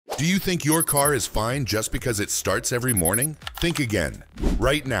Do you think your car is fine just because it starts every morning? Think again.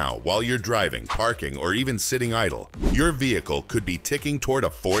 Right now, while you're driving, parking, or even sitting idle, your vehicle could be ticking toward a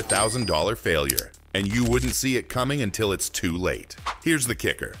 $4,000 failure, and you wouldn't see it coming until it's too late. Here's the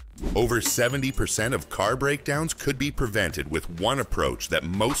kicker. Over 70% of car breakdowns could be prevented with one approach that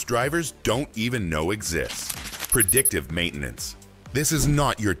most drivers don't even know exists: predictive maintenance. This is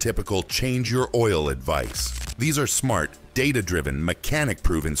not your typical change your oil advice. These are smart, data-driven,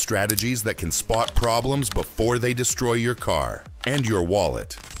 mechanic-proven strategies that can spot problems before they destroy your car and your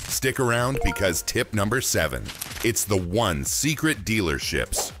wallet. Stick around because tip number 7. It's the one secret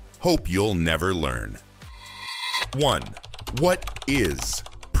dealerships hope you'll never learn. 1. What is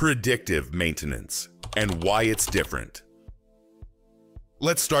predictive maintenance and why it's different?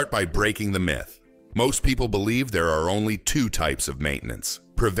 Let's start by breaking the myth. Most people believe there are only 2 types of maintenance: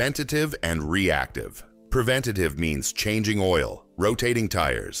 preventative and reactive. Preventative means changing oil, rotating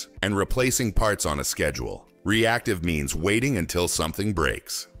tires, and replacing parts on a schedule. Reactive means waiting until something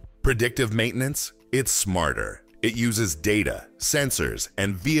breaks. Predictive maintenance? It's smarter. It uses data, sensors,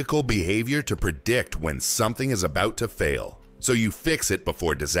 and vehicle behavior to predict when something is about to fail, so you fix it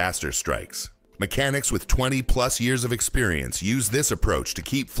before disaster strikes. Mechanics with 20+ years of experience use this approach to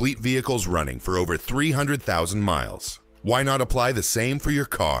keep fleet vehicles running for over 300,000 miles. Why not apply the same for your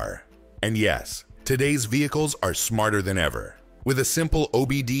car? And yes, today's vehicles are smarter than ever. With a simple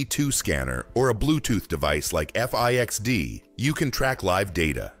OBD2 scanner or a Bluetooth device like FIXD, you can track live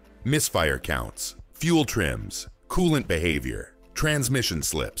data, misfire counts, fuel trims, coolant behavior, transmission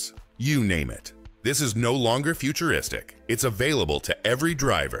slips, you name it. This is no longer futuristic. It's available to every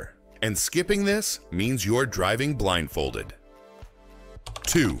driver. And skipping this means you're driving blindfolded.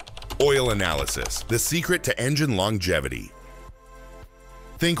 2. Oil analysis, the secret to engine longevity.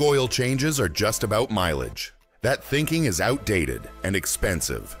 Think oil changes are just about mileage. That thinking is outdated and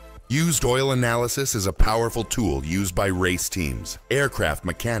expensive. Used oil analysis is a powerful tool used by race teams, aircraft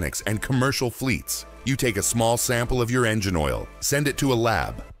mechanics, and commercial fleets. You take a small sample of your engine oil, send it to a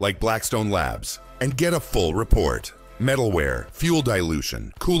lab, like Blackstone Labs, and get a full report. Metal wear, fuel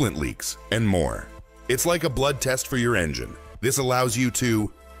dilution, coolant leaks, and more. It's like a blood test for your engine. This allows you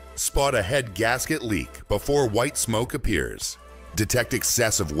to spot a head gasket leak before white smoke appears, detect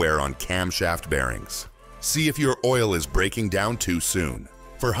excessive wear on camshaft bearings, see if your oil is breaking down too soon.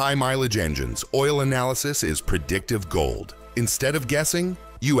 For high mileage engines, oil analysis is predictive gold. Instead of guessing,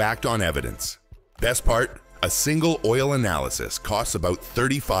 you act on evidence. Best part? A single oil analysis costs about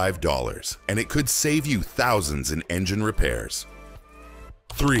 $35, and it could save you thousands in engine repairs.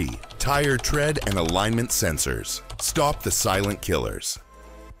 3. Tire tread and alignment sensors. Stop the silent killers.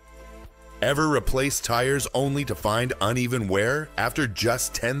 Ever replace tires only to find uneven wear after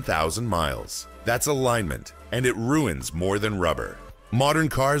just 10,000 miles? That's alignment, and it ruins more than rubber. Modern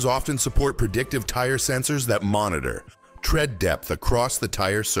cars often support predictive tire sensors that monitor tread depth across the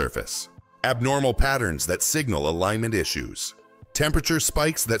tire surface, abnormal patterns that signal alignment issues, temperature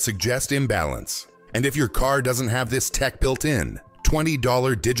spikes that suggest imbalance. And if your car doesn't have this tech built in,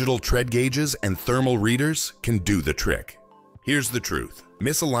 $20 digital tread gauges and thermal readers can do the trick. Here's the truth.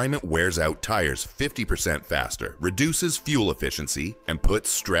 Misalignment wears out tires 50% faster, reduces fuel efficiency, and puts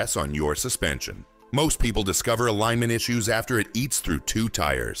stress on your suspension. Most people discover alignment issues after it eats through 2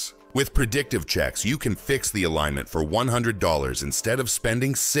 tires. With predictive checks, you can fix the alignment for $100 instead of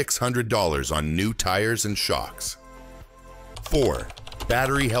spending $600 on new tires and shocks. 4.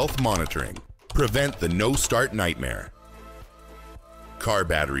 Battery health monitoring. Prevent the no-start nightmare. Car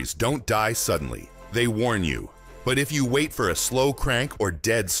batteries don't die suddenly. They warn you. But if you wait for a slow crank or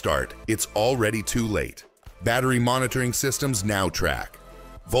dead start, it's already too late. Battery monitoring systems now track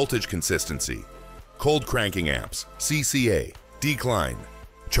voltage consistency, cold cranking amps, CCA, decline,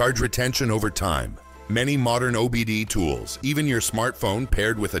 charge retention over time. Many modern OBD tools, even your smartphone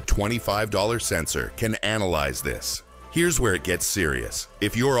paired with a $25 sensor, can analyze this. Here's where it gets serious.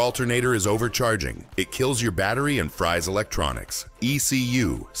 If your alternator is overcharging, it kills your battery and fries electronics.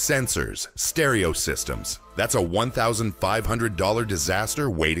 ECU, sensors, stereo systems. That's a $1,500 disaster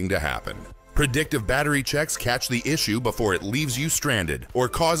waiting to happen. Predictive battery checks catch the issue before it leaves you stranded or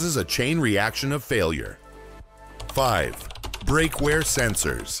causes a chain reaction of failure. 5. Brake wear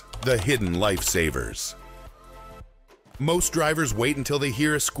sensors, the hidden lifesavers. Most drivers wait until they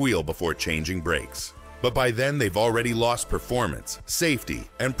hear a squeal before changing brakes. But by then they've already lost performance, safety,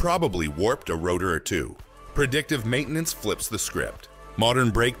 and probably warped a rotor or 2. Predictive maintenance flips the script.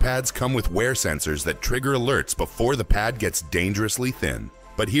 Modern brake pads come with wear sensors that trigger alerts before the pad gets dangerously thin.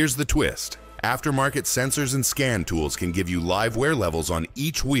 But here's the twist. Aftermarket sensors and scan tools can give you live wear levels on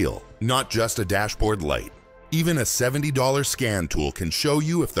each wheel, not just a dashboard light. Even a $70 scan tool can show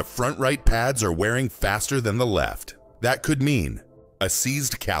you if the front right pads are wearing faster than the left. That could mean a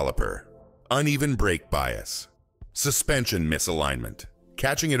seized caliper, uneven brake bias, suspension misalignment.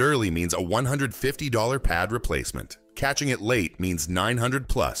 Catching it early means a $150 pad replacement. Catching it late means $900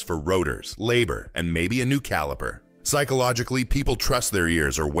 plus for rotors, labor, and maybe a new caliper. Psychologically, people trust their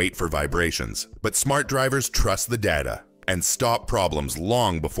ears or wait for vibrations, but smart drivers trust the data and stop problems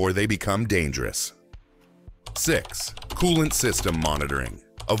long before they become dangerous. 6. Coolant system monitoring.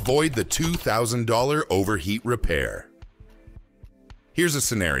 Avoid the $2,000 overheat repair. Here's a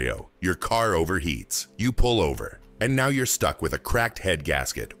scenario. Your car overheats, you pull over, and now you're stuck with a cracked head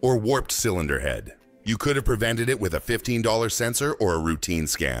gasket or warped cylinder head. You could have prevented it with a $15 sensor or a routine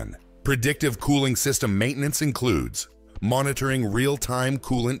scan. Predictive cooling system maintenance includes monitoring real-time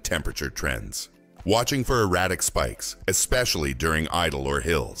coolant temperature trends, watching for erratic spikes, especially during idle or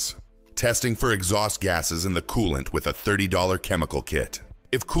hills, testing for exhaust gases in the coolant with a $30 chemical kit.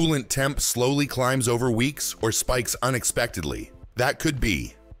 If coolant temp slowly climbs over weeks or spikes unexpectedly, that could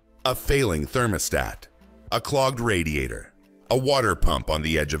be a failing thermostat, a clogged radiator, a water pump on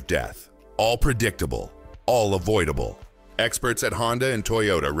the edge of death. All predictable, all avoidable. Experts at Honda and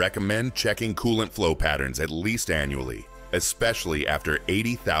Toyota recommend checking coolant flow patterns at least annually, especially after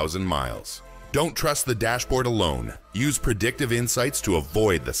 80,000 miles. Don't trust the dashboard alone. Use predictive insights to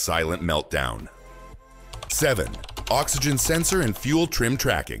avoid the silent meltdown. 7. Oxygen sensor and fuel trim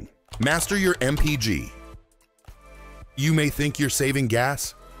tracking. Master your MPG. You may think you're saving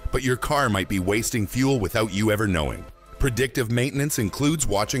gas, but your car might be wasting fuel without you ever knowing. Predictive maintenance includes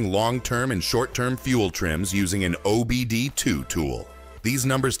watching long-term and short-term fuel trims using an OBD2 tool. These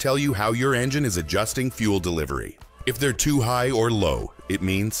numbers tell you how your engine is adjusting fuel delivery. If they're too high or low, it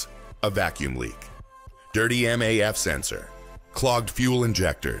means a vacuum leak, dirty MAF sensor, clogged fuel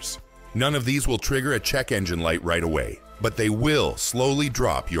injectors. None of these will trigger a check engine light right away, but they will slowly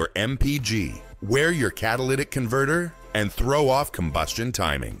drop your MPG, wear your catalytic converter, and throw off combustion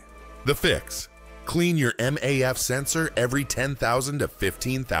timing. The fix: clean your MAF sensor every 10,000 to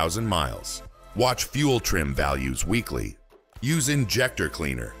 15,000 miles. Watch fuel trim values weekly. Use injector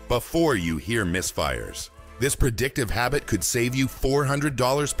cleaner before you hear misfires. This predictive habit could save you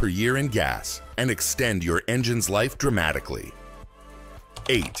 $400 per year in gas and extend your engine's life dramatically.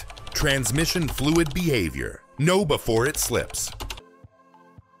 8. Transmission fluid behavior. Know before it slips.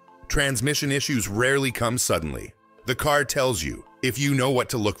 Transmission issues rarely come suddenly. The car tells you if you know what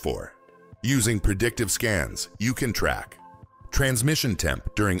to look for. Using predictive scans, you can track transmission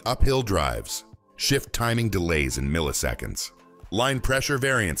temp during uphill drives, shift timing delays in milliseconds, line pressure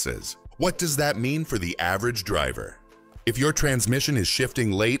variances. What does that mean for the average driver? If your transmission is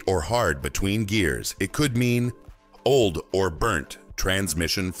shifting late or hard between gears, it could mean old or burnt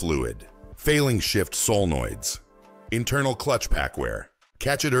transmission fluid, failing shift solenoids, internal clutch pack wear.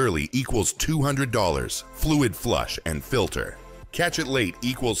 Catch it early equals $200, fluid flush and filter. Catch it late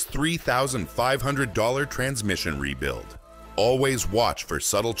equals $3,500 transmission rebuild. Always watch for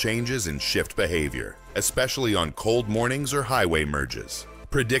subtle changes in shift behavior, especially on cold mornings or highway merges.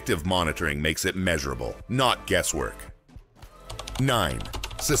 Predictive monitoring makes it measurable, not guesswork. 9.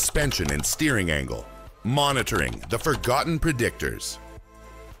 Suspension and steering angle. Monitoring the forgotten predictors.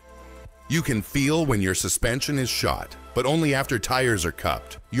 You can feel when your suspension is shot, but only after tires are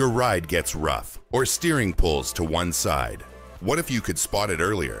cupped, your ride gets rough, or steering pulls to one side. What if you could spot it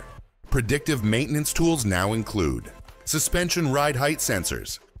earlier? Predictive maintenance tools now include suspension ride height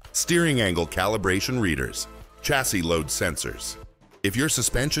sensors, steering angle calibration readers, chassis load sensors. If your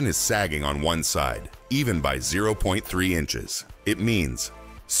suspension is sagging on one side, even by 0.3 inches, it means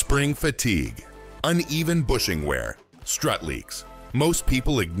spring fatigue, uneven bushing wear, strut leaks. Most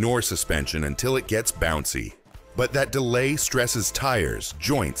people ignore suspension until it gets bouncy, but that delay stresses tires,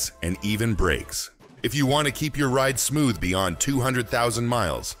 joints, and even brakes. If you want to keep your ride smooth beyond 200,000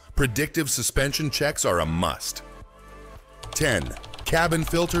 miles, predictive suspension checks are a must. 10. Cabin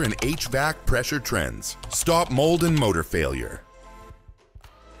filter and HVAC pressure trends. Stop mold and motor failure.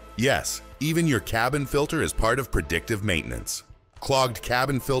 Yes, even your cabin filter is part of predictive maintenance. Clogged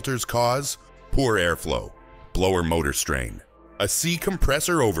cabin filters cause poor airflow, blower motor strain, a C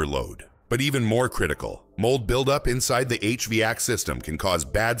compressor overload. But even more critical, mold buildup inside the HVAC system can cause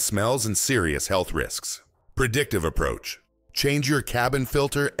bad smells and serious health risks. Predictive approach. Change your cabin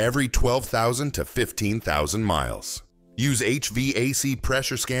filter every 12,000 to 15,000 miles. Use HVAC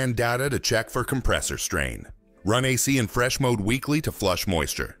pressure scan data to check for compressor strain. Run AC in fresh mode weekly to flush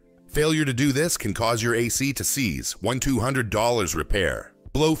moisture. Failure to do this can cause your AC to seize, $1,200 repair,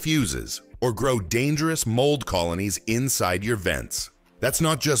 blow fuses, or grow dangerous mold colonies inside your vents. That's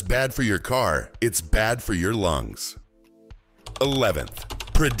not just bad for your car, it's bad for your lungs. 11th,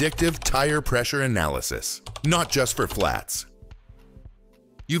 predictive tire pressure analysis, not just for flats.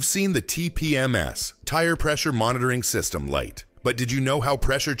 You've seen the TPMS, Tire Pressure Monitoring System light, but did you know how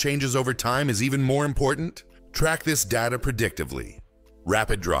pressure changes over time is even more important? Track this data predictively.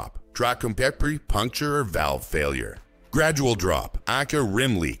 Rapid drop, tracumpepri, puncture or valve failure. Gradual drop, ACA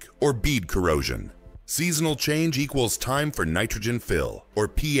rim leak or bead corrosion. Seasonal change equals time for nitrogen fill or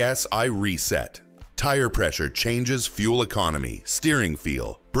PSI reset. Tire pressure changes fuel economy, steering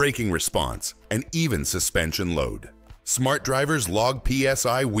feel, braking response, and even suspension load. Smart drivers log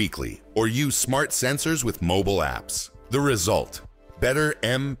PSI weekly or use smart sensors with mobile apps. The result: better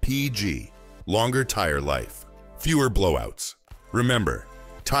MPG, longer tire life, fewer blowouts. Remember,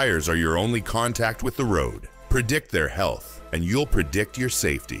 tires are your only contact with the road. Predict their health, and you'll predict your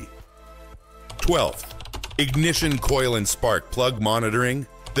safety. 12th, ignition coil and spark plug monitoring,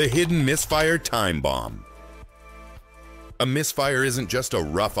 the hidden misfire time bomb. A misfire isn't just a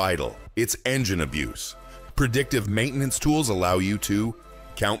rough idle, it's engine abuse. Predictive maintenance tools allow you to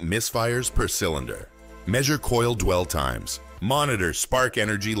count misfires per cylinder, measure coil dwell times, monitor spark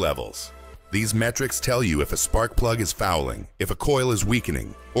energy levels. These metrics tell you if a spark plug is fouling, if a coil is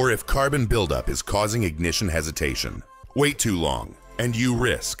weakening, or if carbon buildup is causing ignition hesitation. Wait too long, and you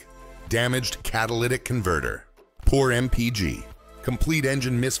risk damaged catalytic converter, poor MPG, complete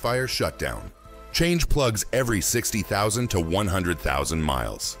engine misfire shutdown. Change plugs every 60,000 to 100,000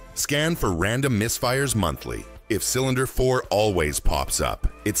 miles. Scan for random misfires monthly. If cylinder 4 always pops up,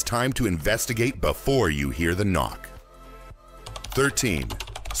 it's time to investigate before you hear the knock. 13.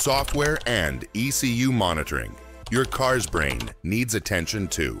 Software and ECU monitoring. Your car's brain needs attention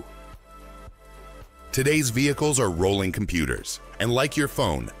too. Today's vehicles are rolling computers, and like your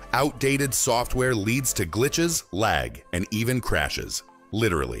phone, outdated software leads to glitches, lag, and even crashes.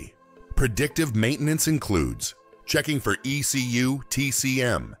 Literally. Predictive maintenance includes checking for ECU,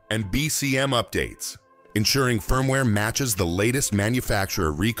 TCM, and BCM updates, ensuring firmware matches the latest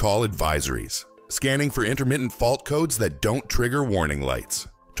manufacturer recall advisories, scanning for intermittent fault codes that don't trigger warning lights.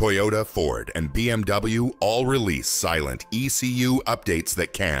 Toyota, Ford, and BMW all release silent ECU updates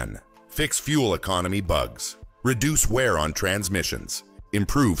that can fix fuel economy bugs, reduce wear on transmissions,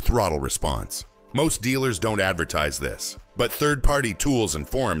 improve throttle response. Most dealers don't advertise this, but third-party tools and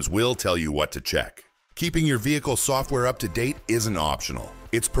forums will tell you what to check. Keeping your vehicle software up to date isn't optional.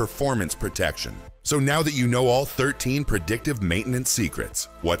 It's performance protection. So now that you know all 13 predictive maintenance secrets,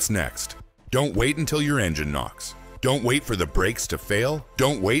 what's next? Don't wait until your engine knocks. Don't wait for the brakes to fail.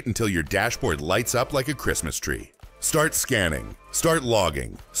 Don't wait until your dashboard lights up like a Christmas tree. Start scanning, start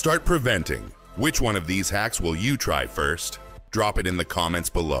logging, start preventing. Which one of these hacks will you try first? Drop it in the comments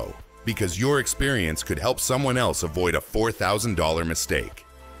below, because your experience could help someone else avoid a $4,000 mistake.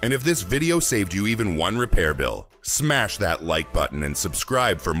 And if this video saved you even one repair bill, smash that like button and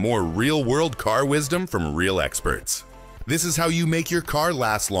subscribe for more real-world car wisdom from real experts. This is how you make your car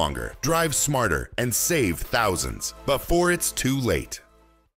last longer, drive smarter, and save thousands before it's too late.